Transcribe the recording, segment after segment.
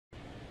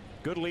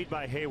Good lead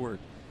by Heyward.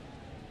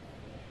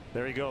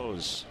 There he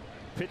goes.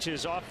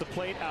 Pitches off the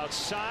plate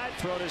outside.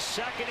 Throw to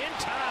second in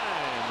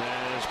time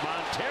as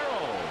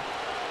Montero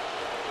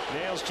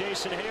nails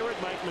Jason Heyward.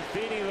 Mike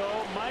Matheny,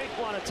 though, might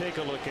want to take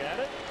a look at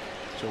it.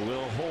 So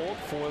we'll hold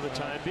for the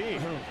time being.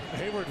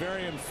 Heyward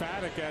very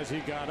emphatic as he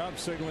got up,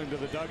 signaling to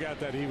the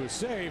dugout that he was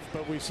safe.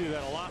 But we see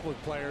that a lot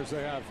with players.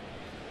 They have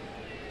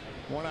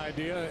one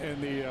idea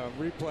and the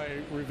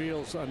replay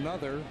reveals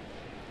another.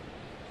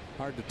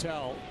 Hard to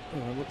tell.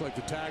 It looked like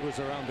the tag was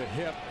around the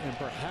hip, and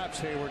perhaps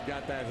Heyward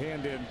got that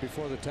hand in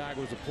before the tag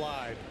was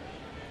applied.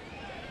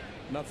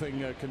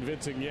 Nothing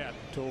convincing yet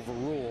to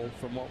overrule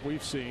from what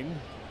we've seen.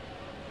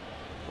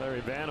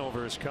 Larry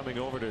Vanover is coming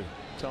over to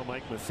tell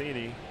Mike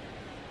Matheny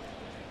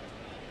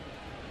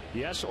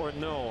yes or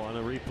no on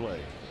a replay.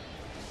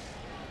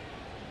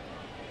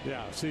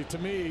 Yeah, see, to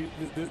me,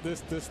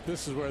 this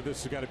is where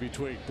this has got to be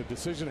tweaked. The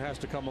decision has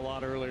to come a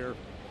lot earlier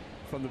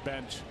from the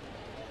bench.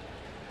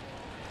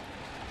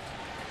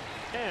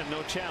 And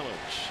no challenge.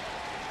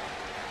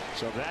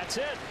 So that's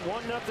it.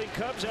 1-0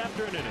 Cubs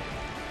after an inning.